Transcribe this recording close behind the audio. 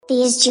By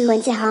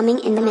Juwen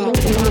Sihombing in the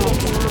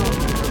mix.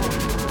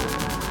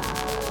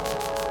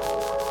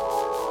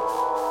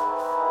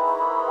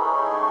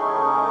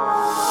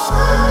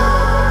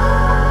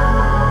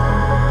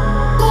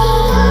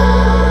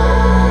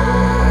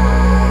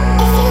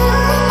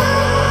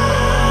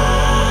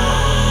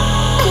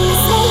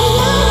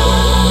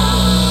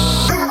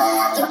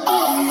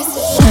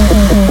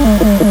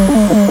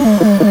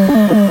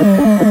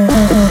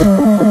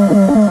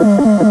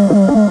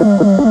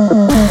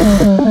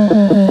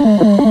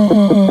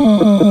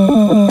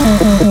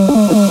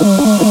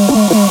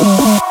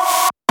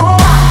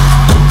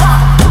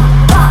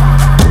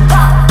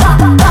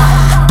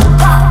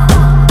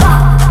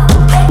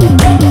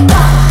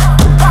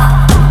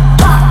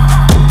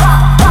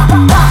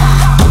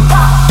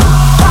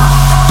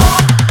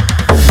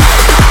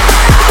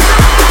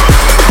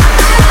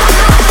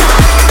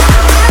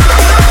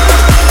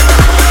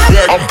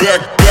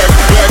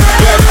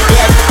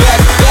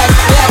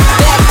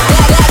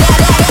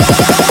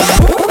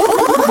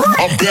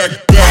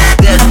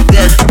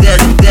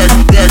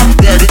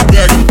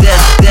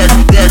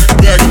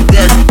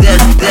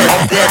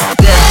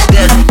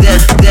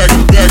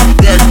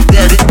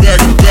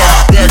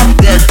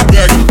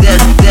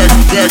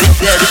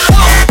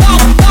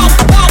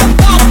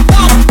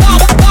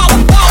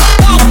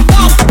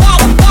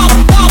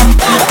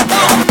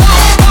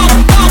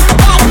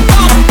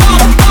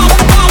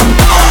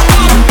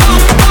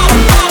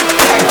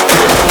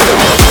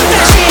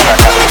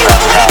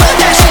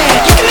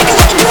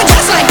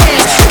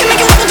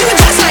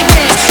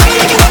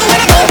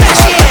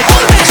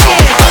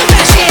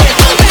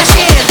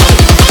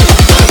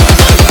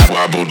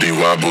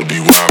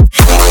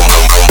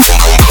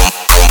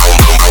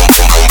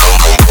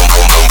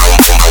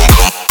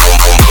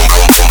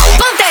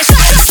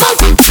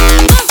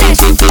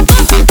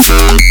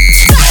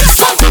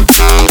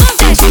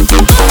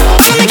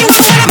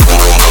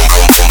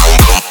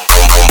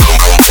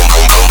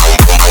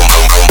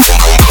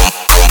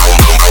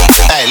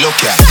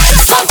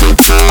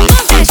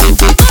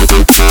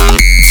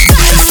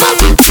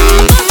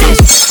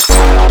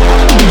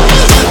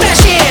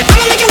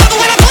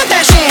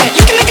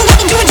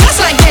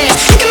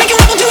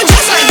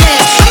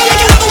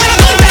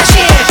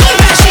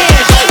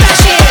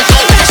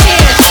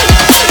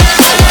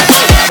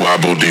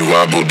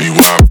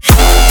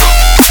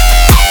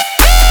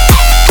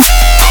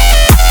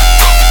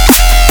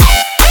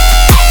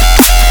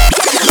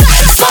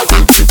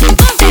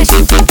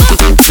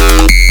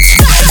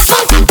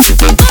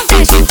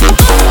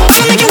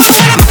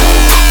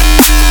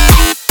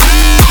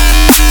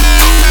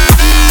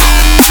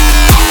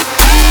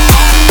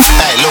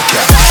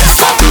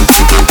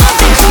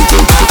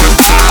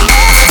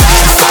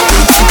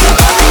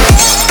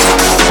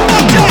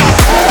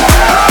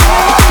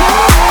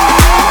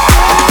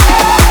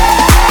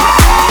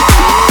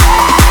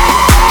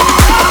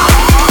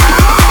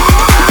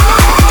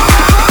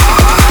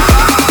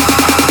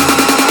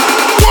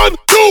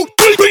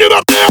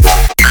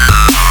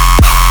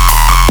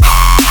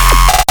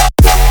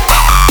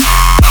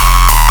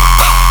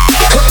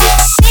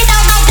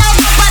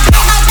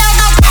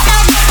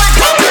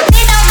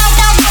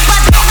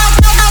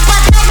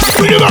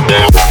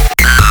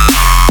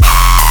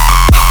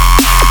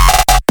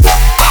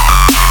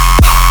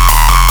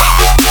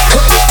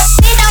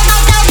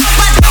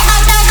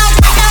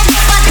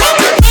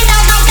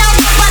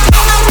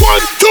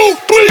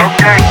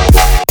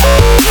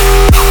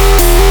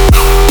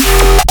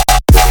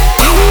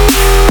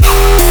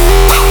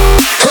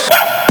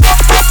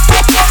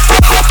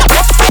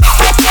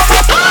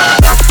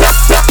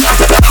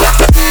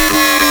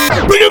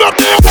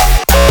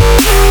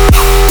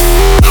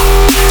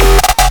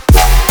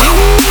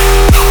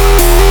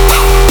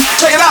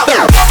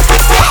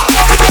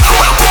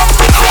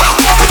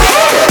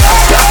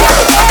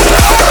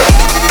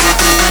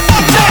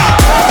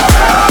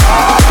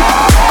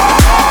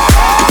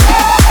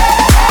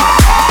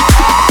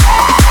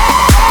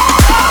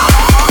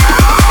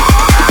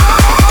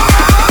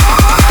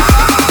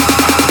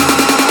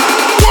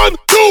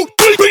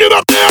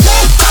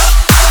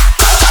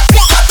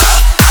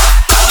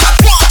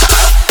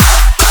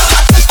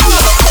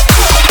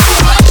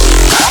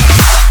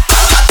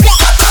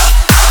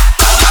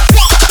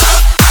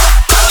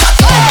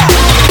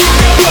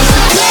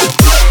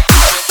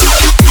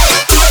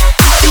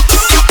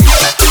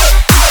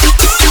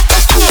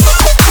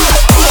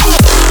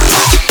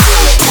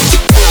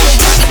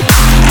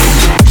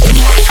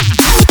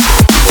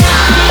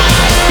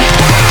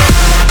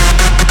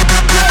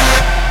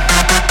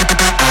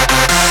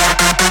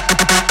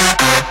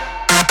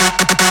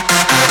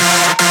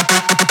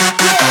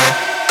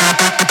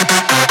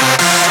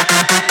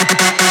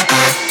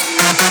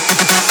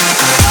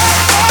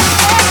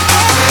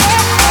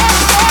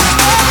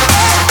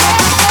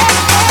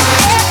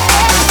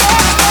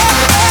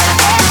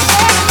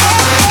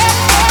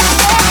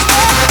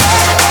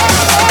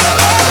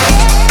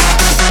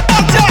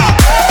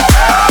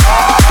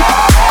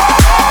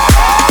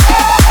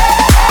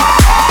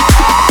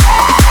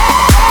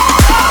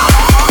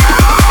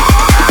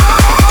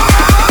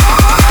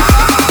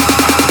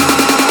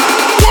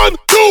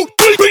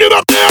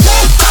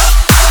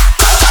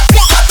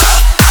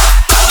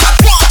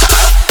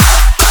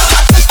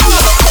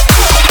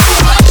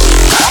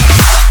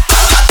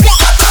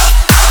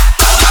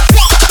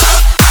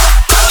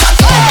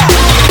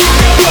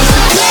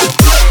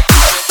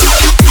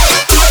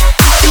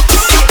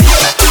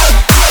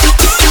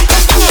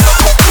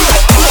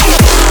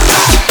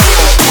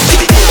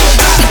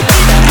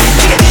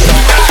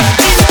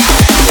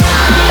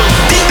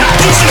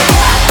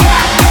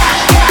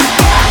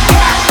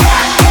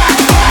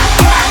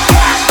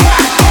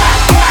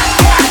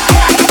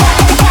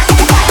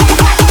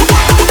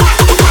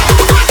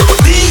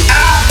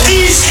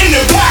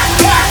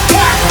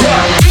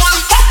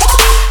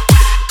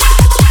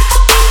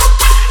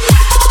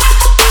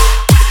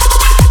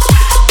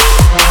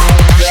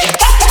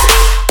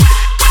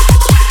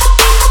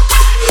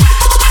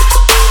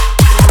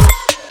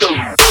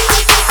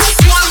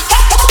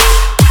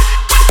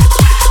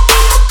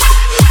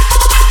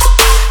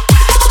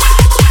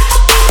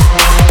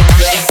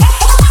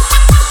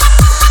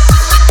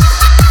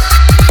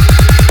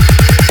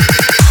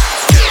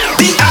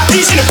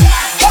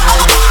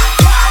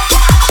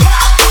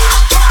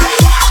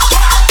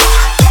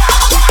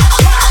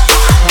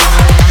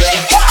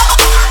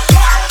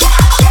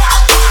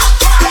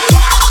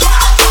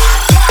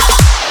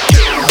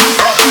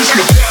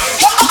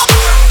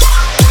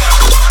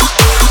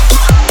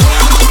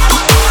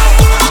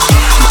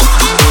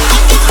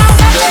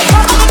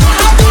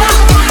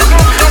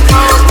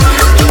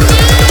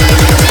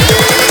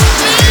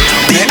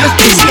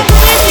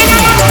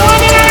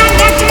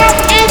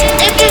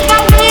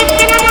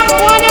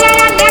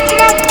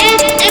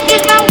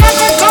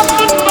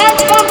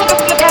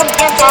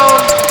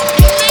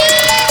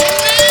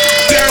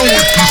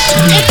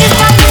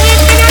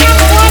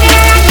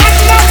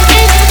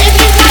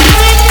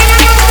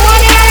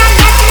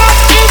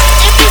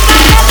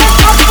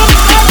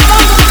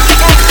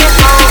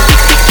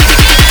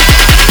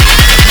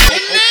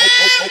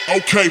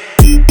 Okay.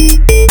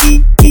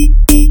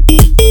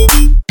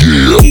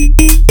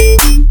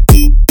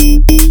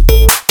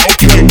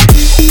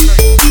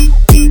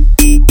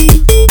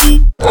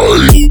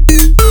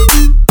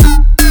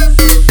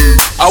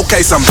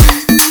 Okay, some.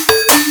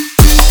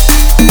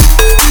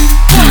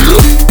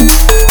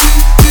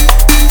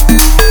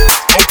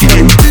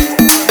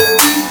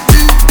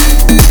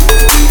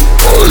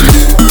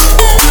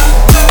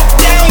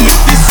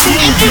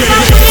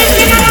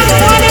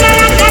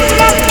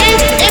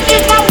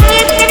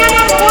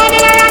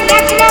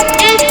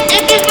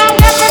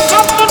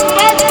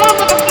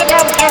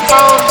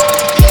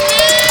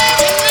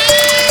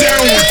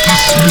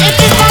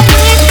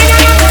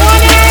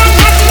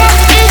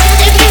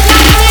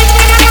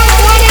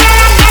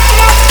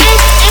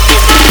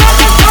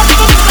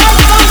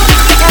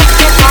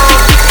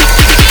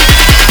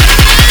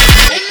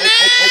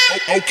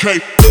 Okay.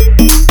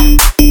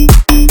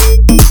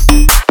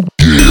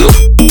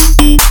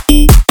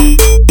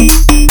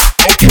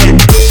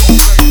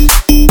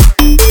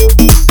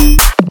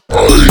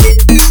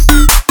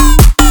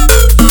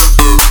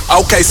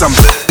 Okay, some.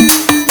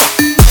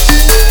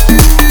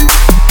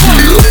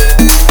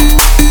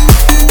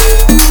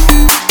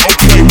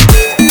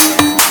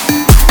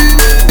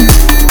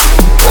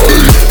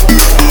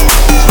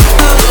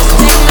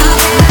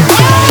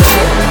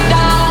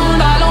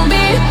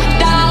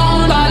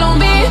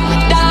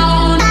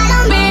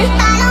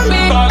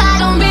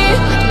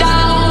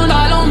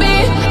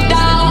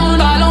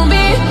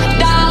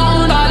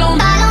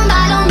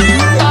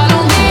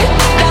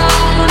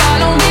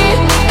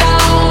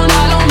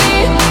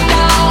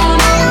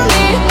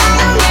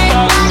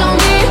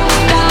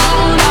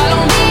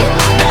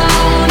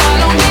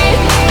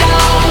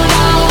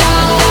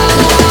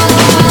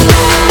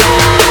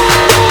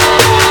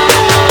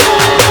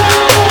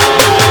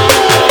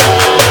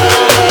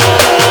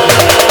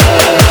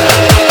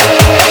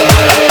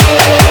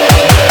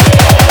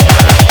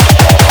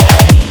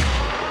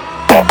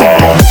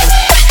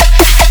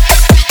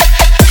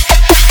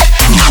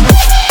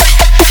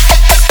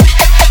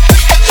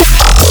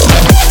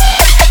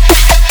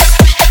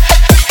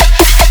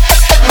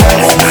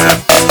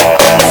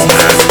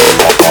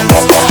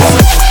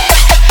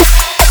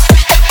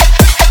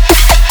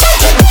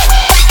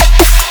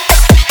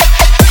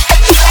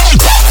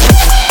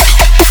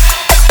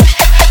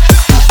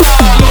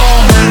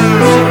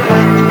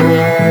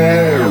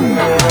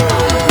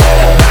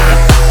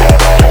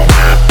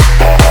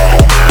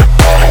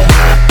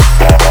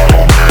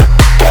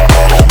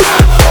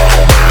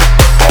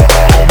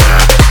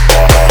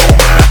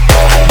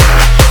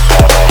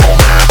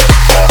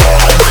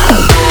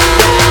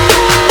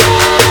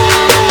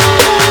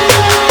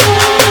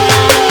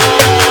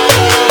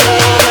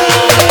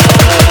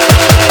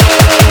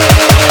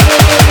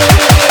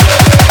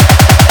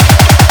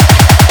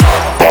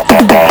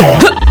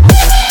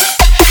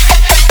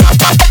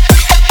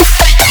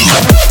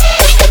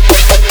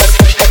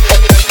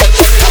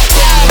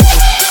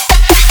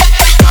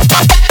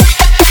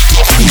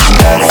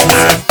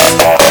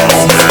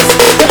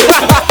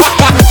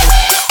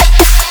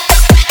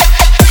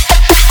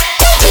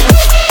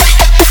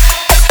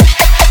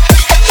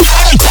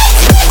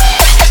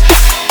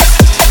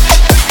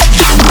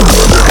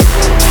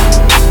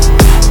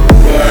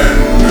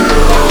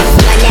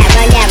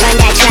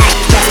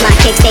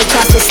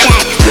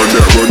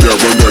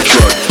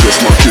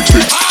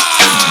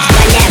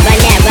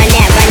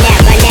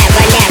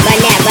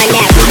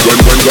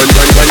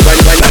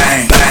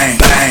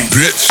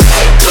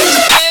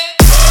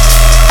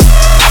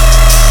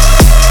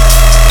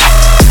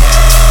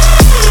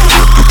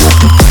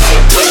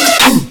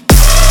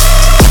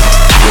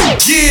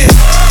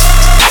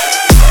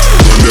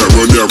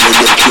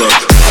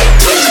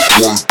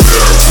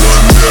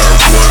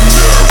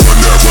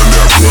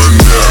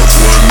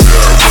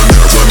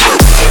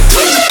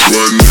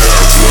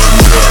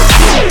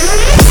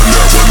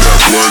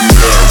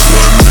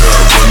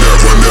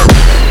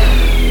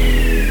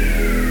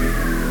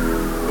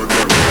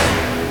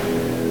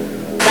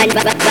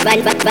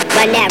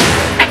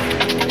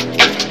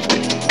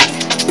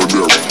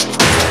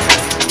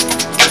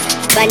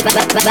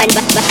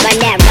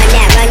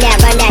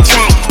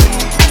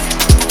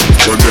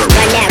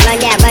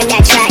 Run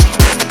that track.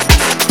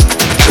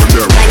 Run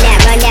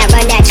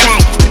that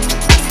track.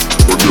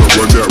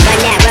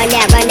 Run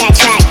that track. Run that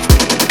track.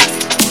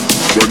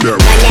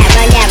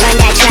 Run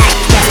that track.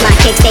 That's my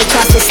kicks, they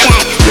cost a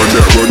stack. Run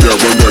that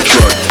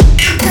track.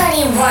 Put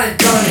in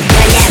work on it.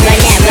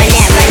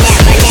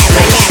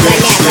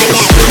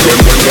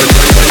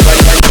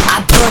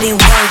 I put in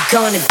work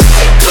on it.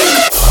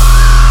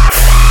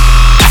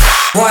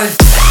 Work.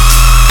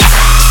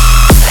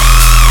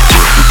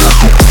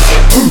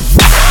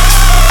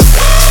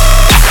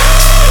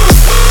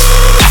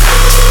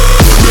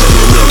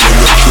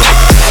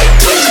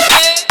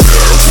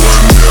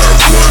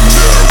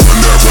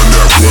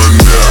 Run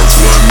that.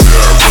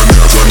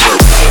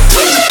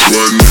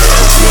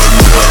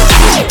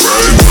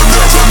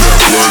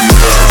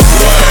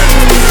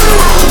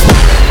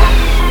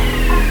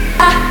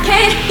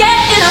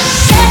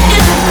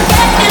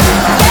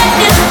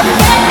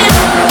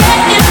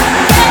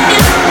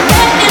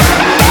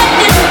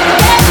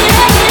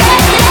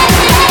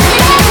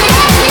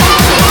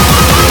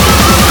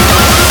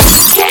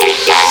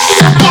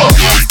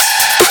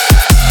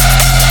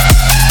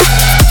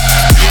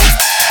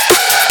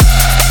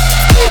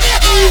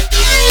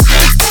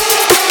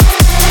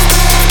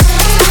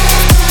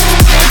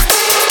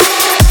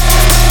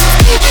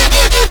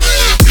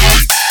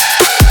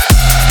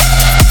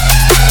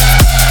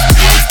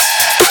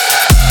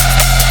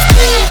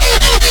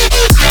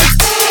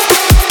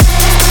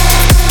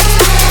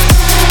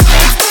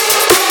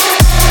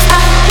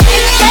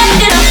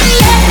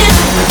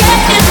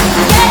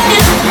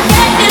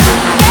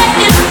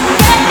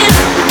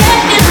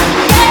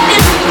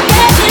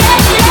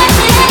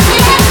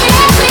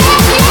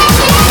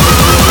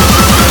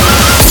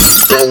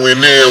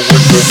 going in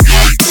with the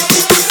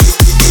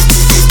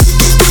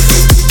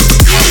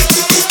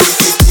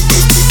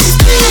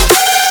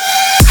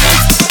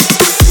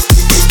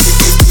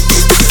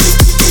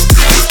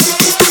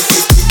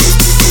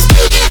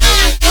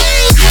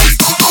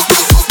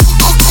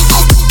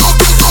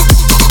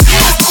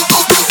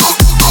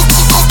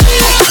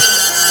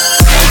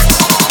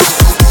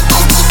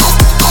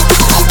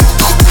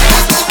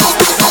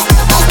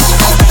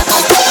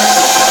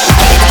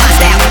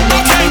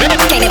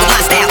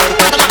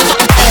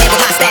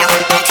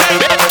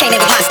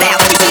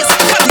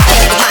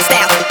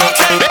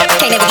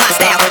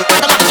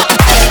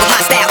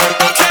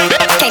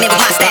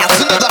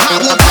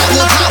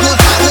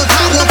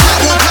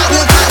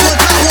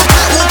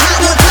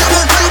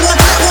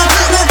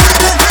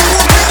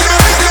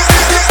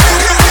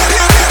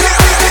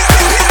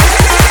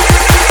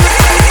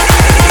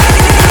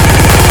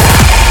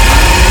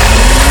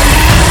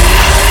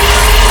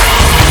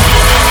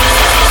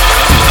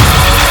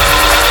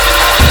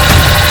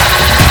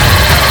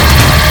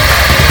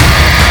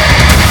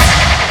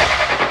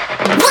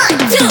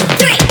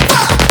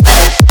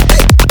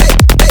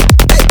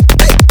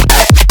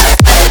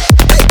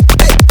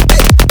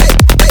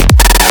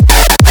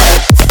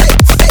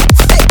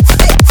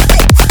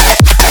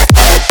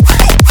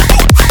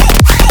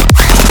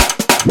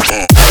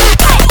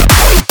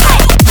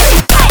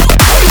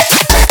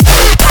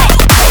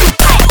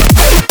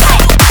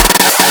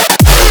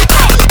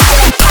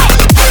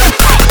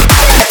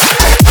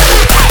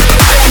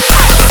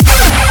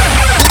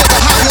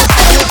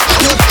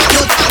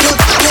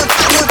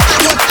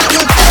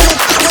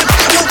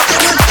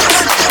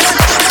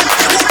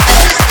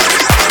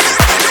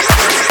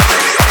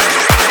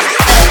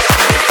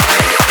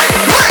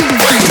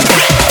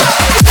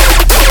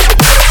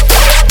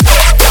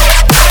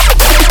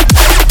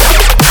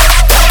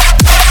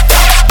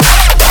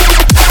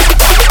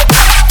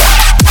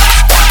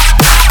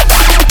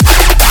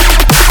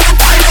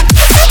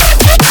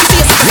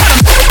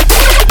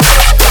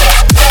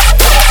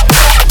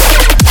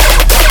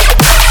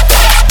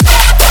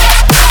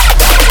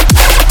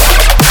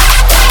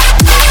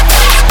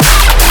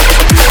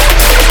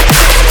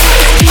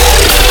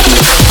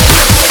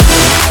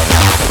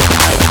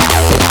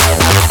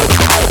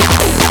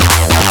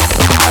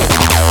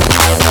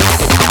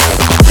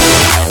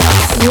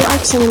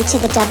Tuned to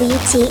the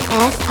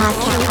WTF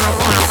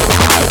podcast.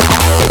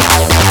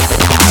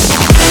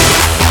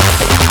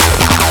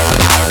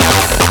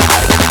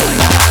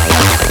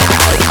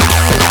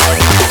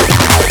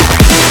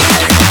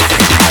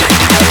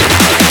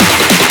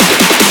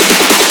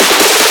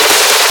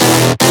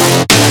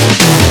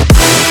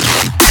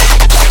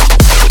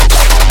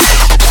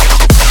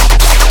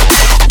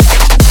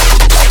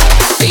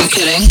 Are you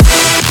kidding?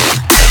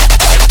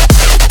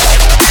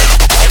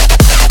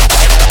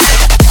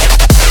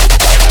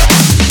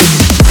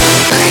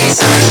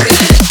 Sounds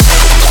good.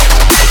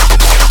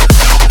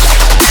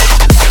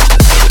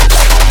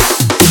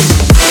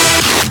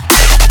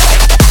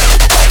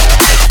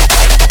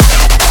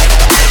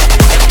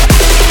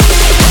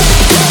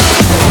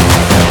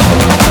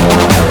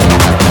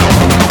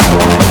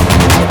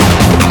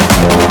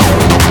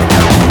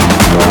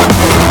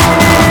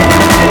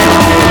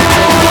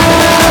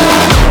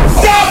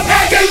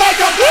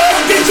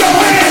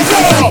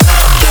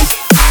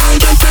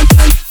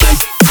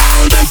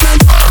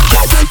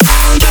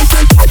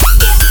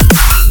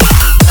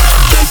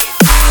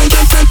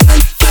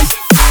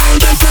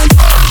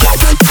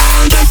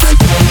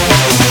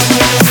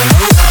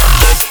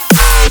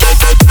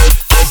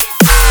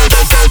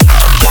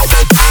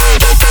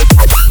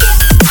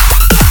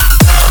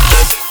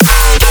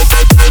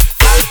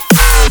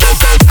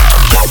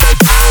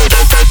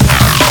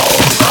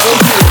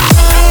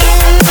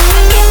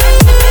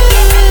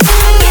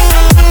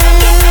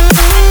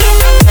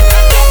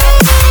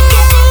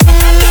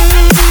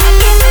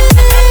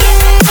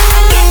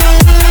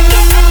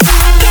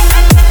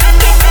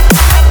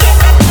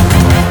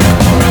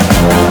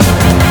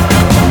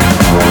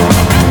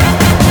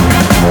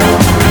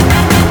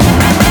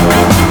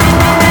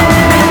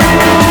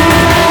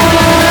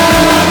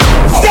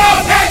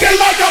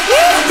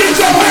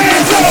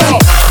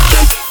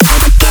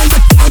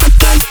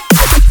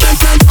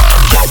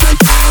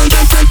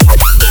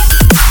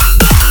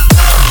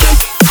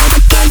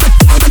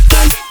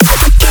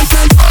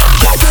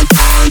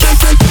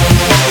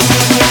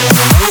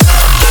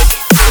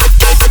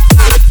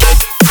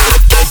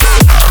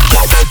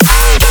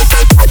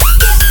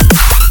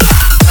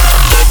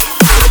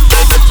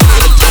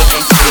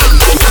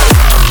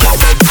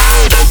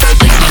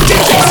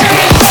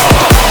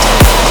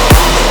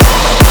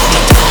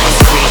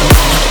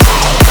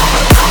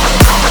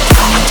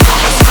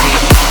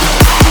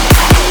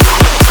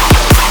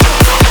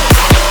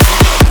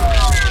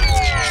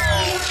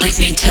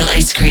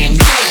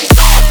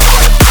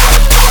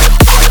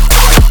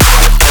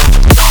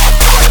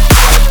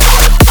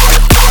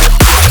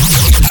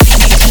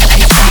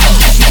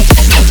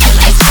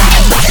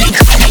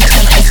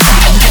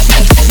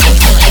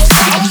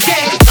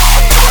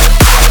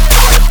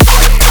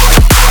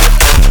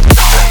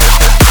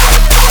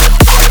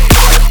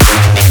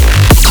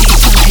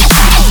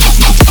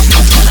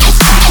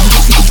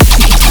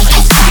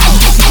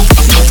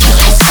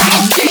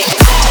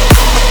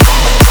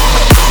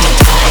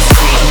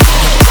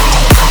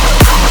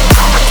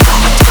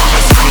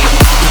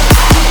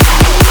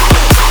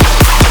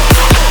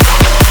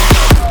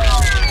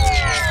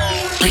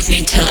 with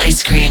me till I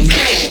scream.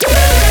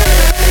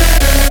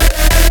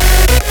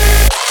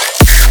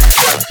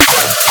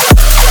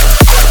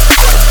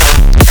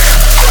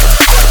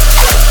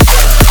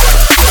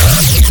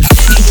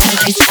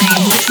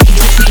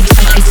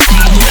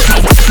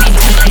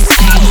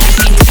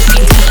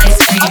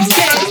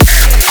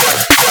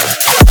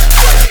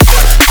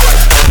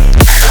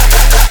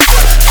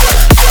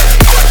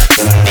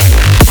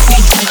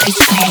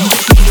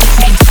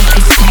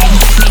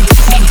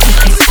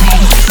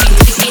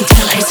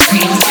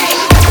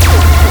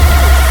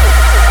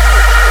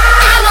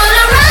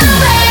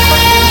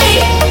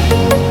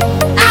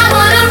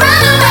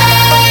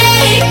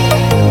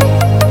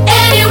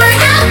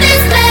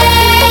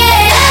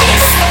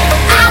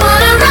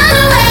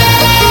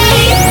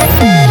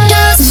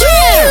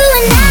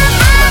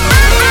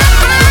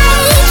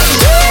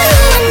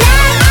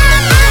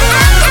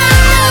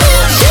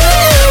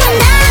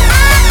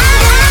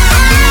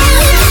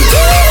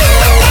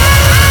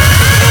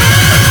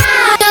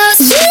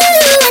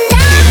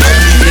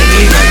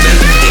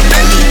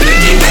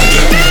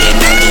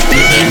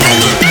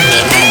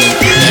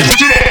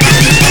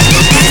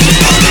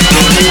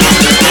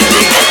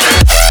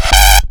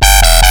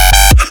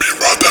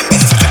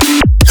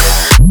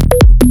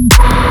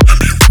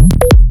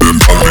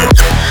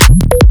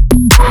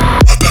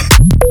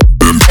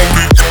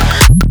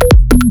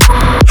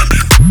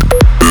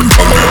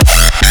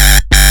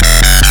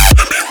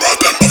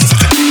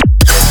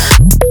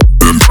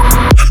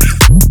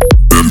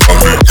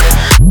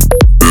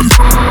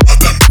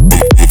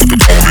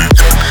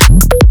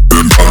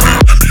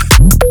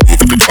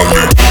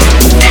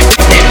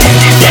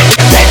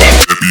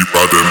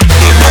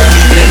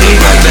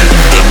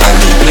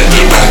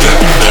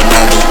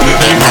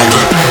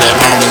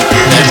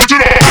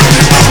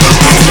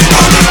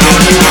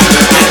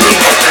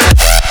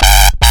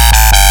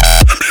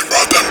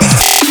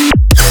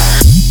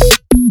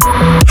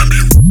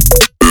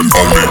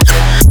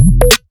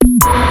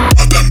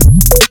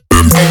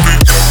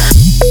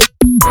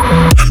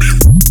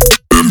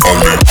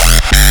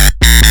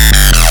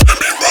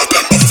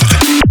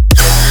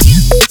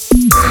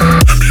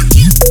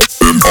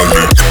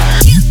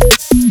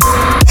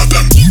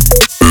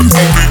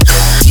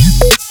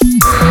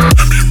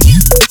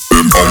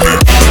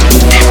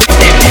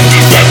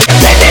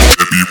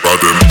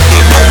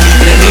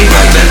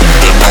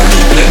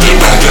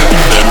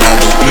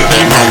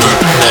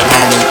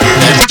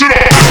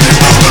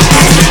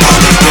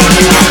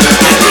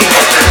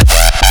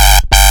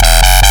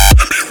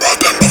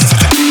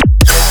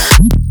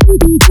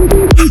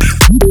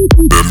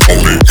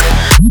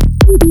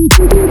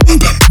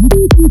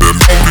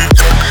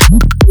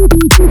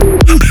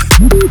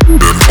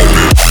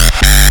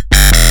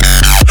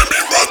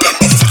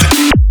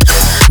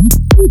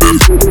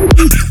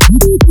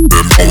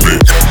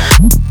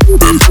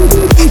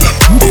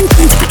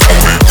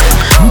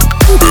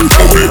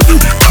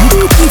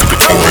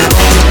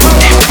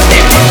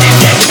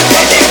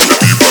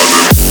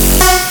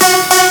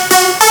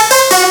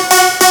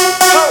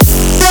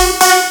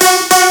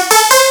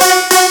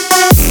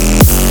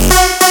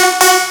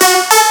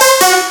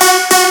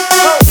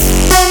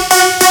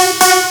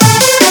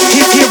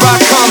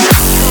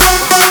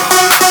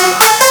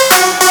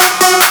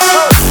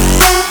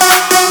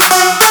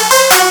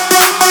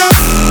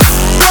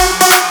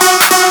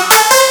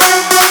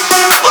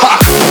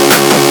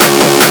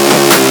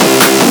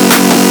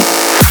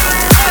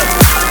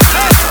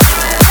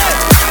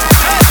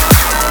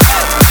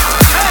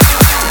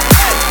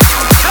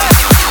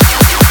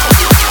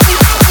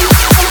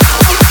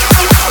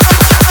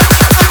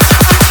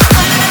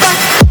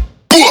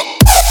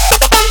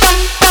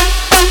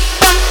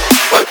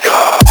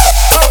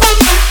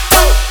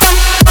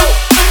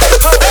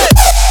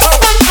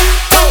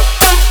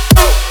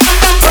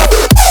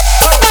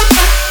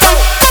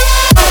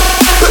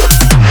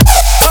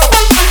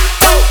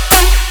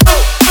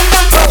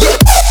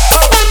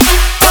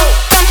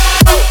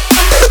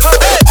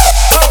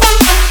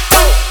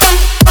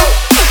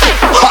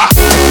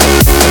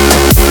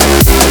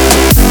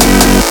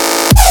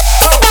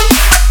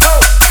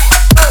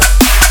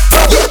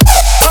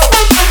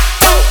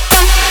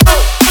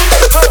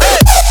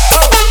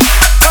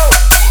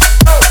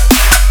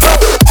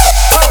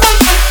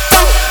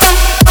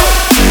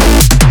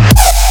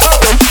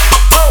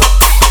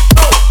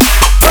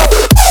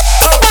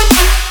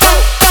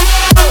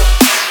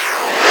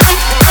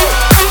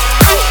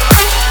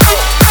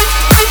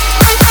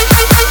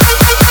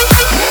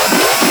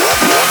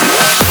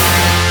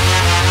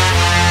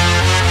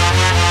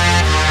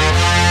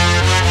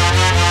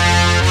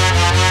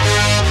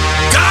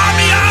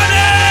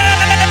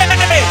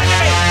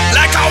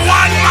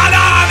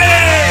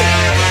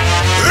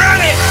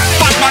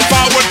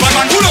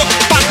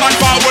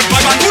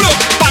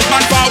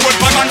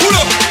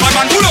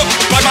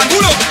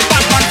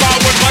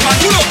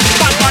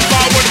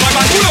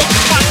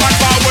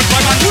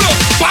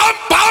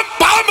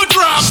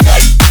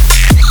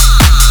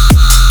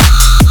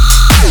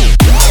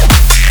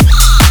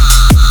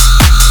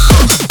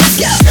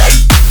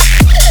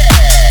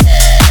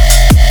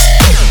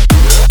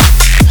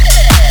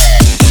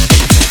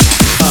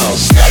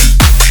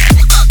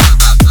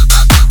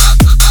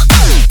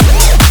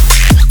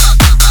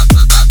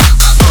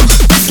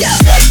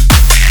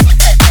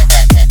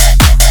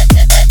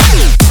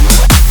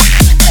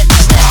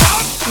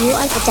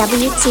 the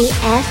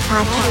WTF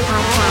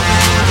podcast.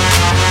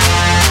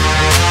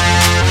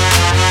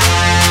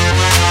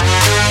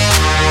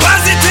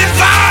 Positive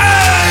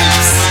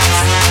vibes!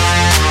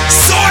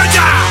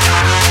 Soldier!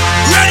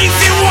 Ready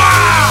for war!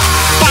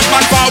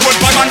 Batman forward,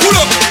 Batman pull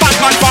up!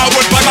 Batman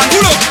forward, Batman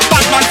pull up!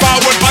 Batman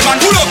forward, Batman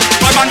pull up!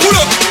 Batman pull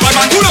up!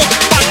 Batman pull up!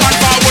 Batman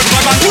forward,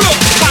 Batman pull up!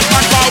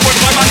 Batman forward,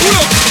 Batman pull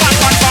up!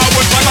 Batman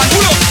forward, Batman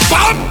pull up!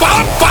 Bomb,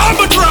 bomb,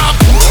 bomb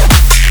drop!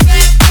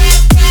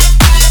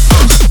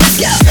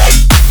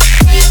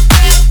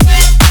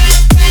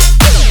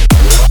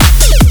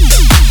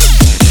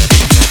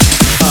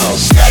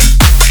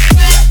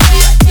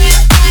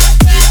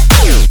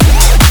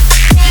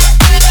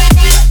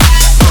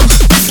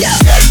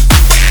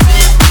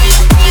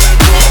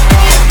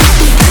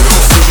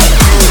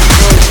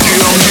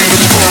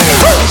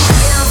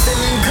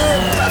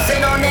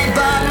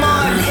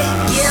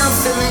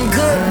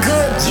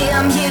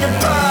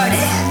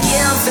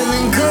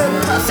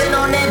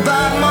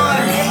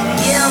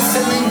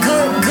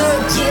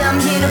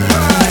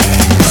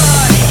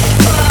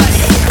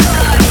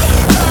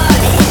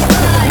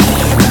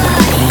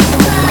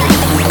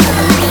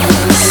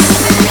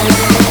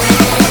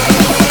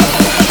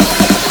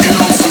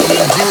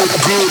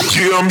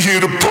 I'm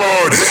here to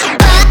party.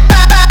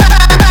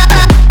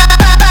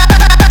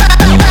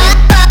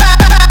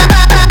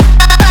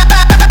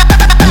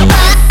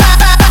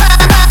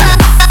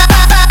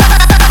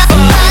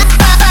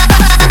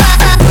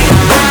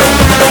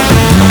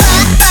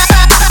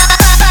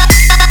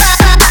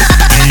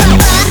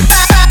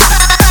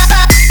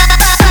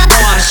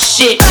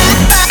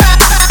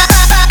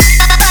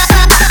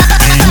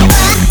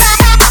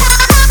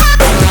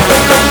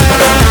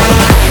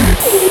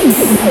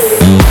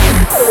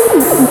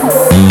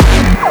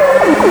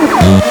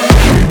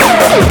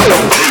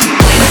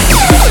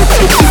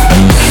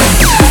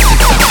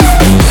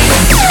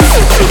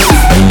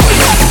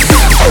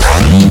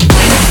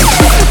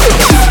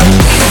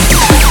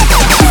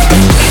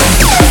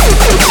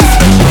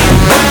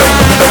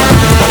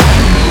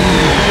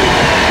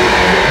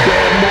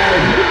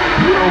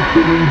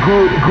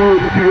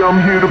 Yeah,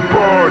 I'm here to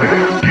party.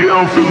 Yeah,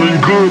 I'm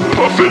feeling good,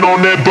 puffin'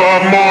 on that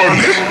Bob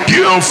Marley.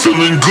 Yeah, I'm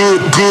feeling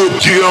good, good.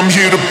 Yeah, I'm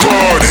here to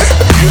party.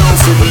 Yeah, I'm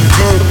feeling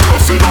good,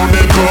 puffin' on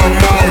that Bob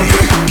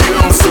Marley.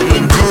 Yeah, I'm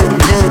feeling good,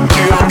 good.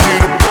 Yeah, I'm here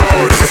to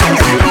party.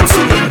 Yeah, I'm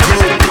feeling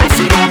good,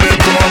 puffin' on that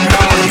Bob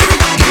Marley.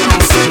 Yeah,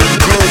 I'm feeling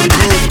good,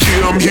 good.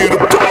 Yeah, I'm here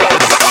to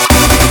party.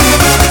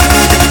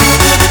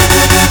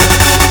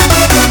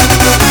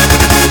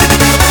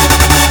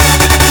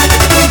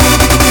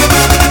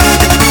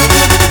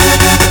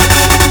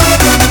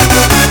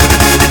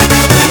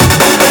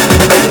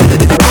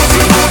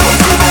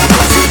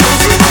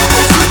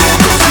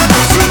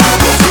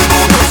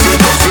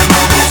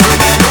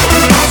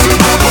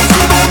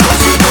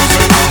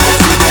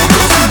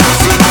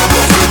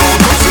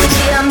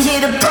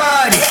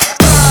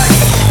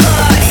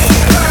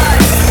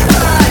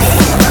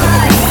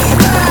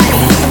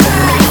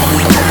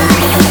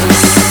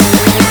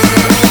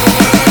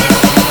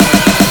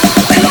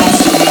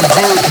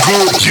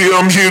 Yeah,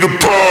 I'm here to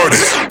party.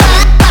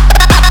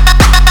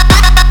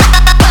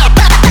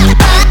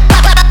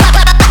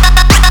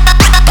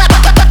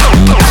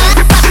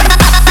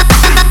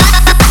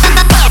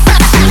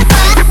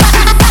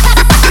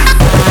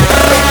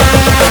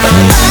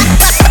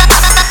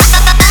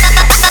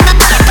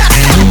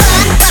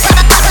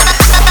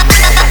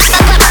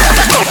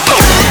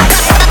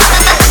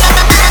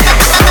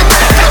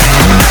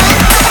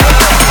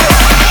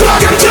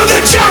 Welcome to the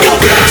jungle,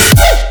 bitch!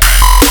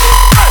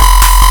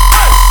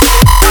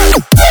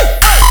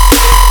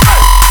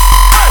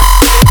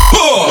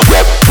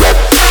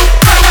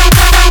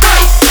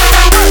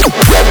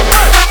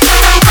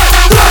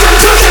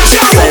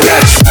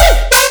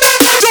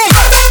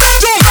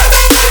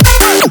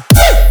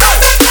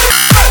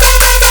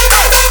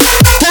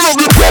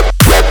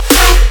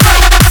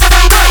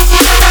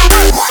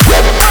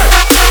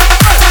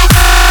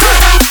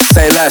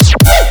 Say less.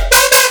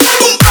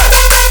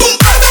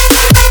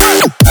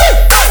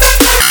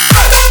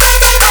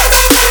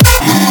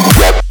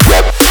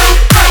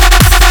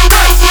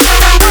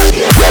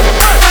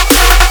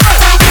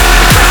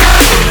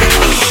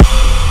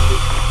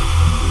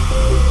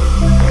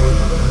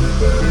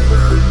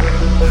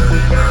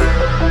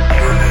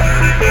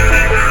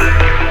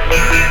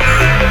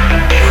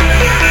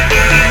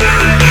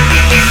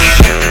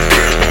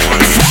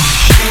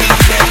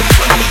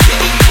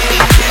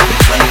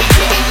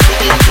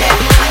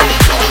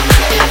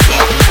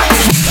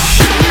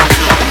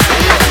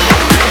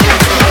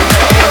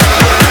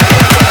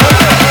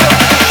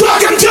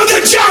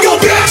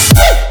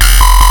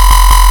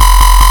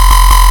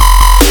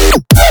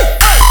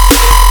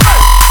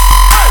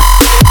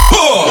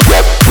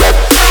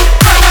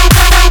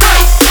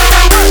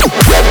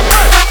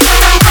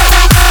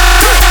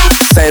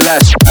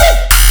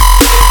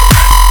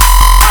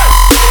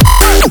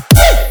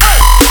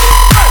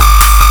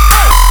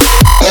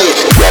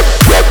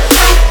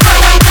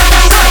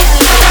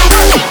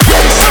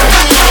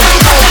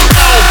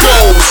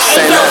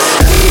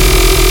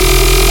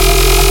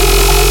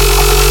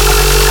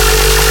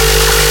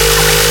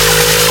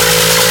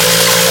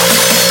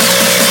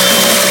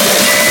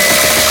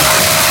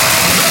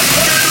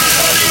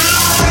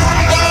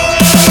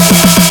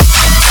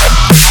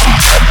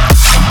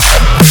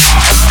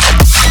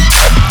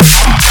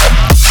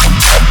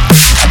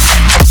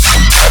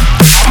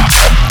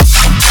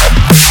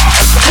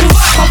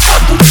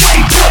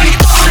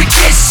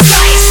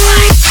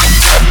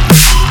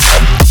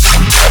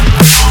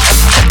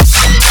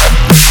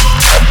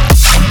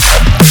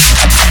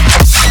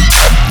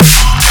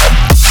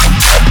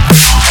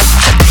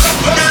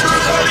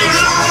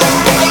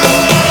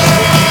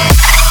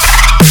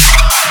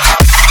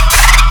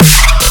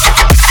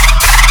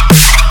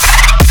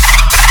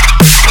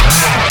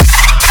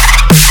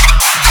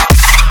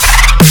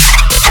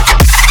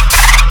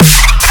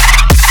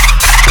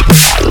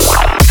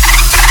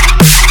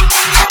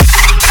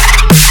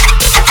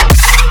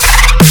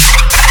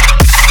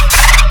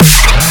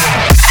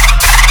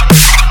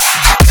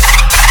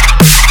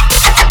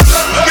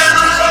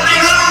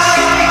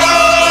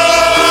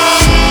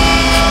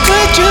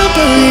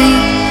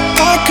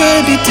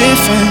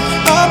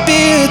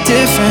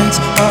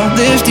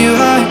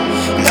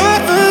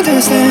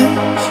 understand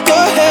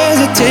your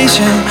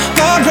hesitation,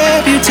 my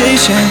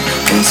reputation.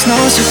 It's no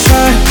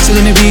surprise, so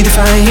let me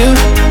redefine you.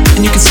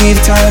 And you can see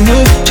the time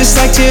move, just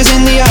like tears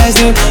in the eyes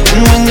do.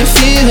 And when you're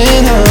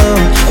feeling oh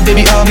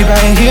baby, I'll be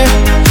right here,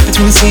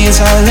 between the sea and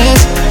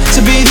silence.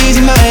 So breathe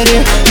easy, my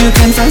dear, you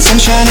can find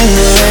sunshine in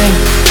the rain.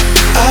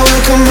 I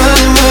will come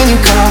running when you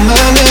call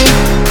my name.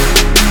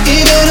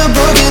 Even a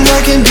broken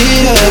heart can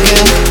beat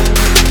again.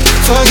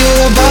 Forget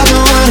about the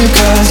one who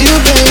caused you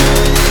pain.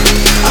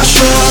 I'll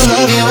show I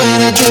love you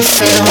in a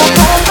different way.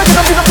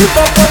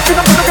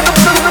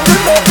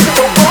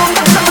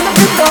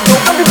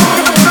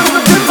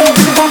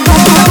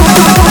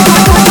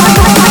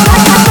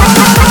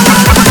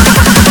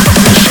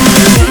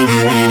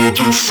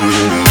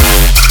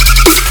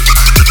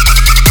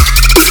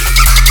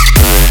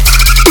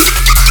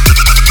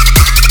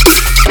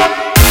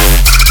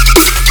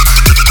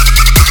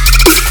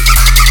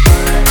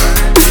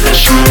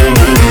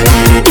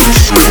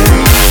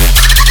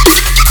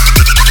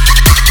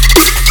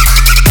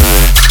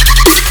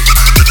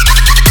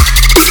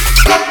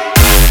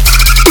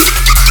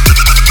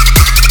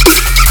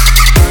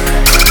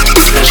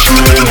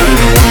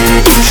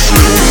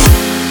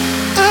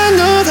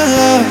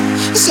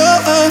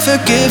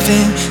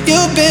 Unforgiving,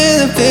 you've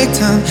been a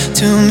victim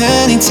too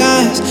many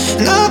times,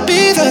 and I'll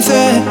be the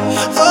thread,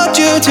 hold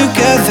you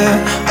together,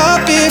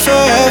 I'll be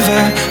forever.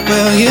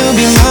 Will you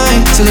be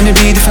mine? So let me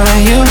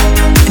redefine you.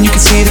 And you can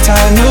see the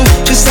tide move,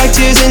 just like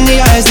tears in the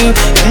eyes do.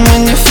 And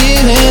when you're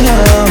feeling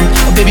oh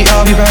baby,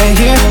 I'll be right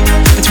here,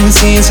 between the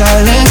sea and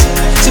silence.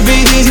 So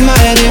breathe easy, my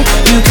dear,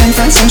 you can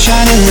find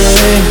sunshine in the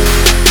rain.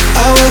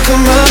 I will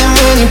come running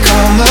when you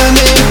call my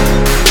name.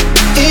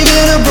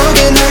 Even a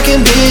broken heart can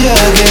beat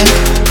again.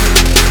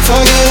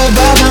 Forget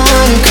about the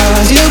one who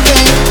caused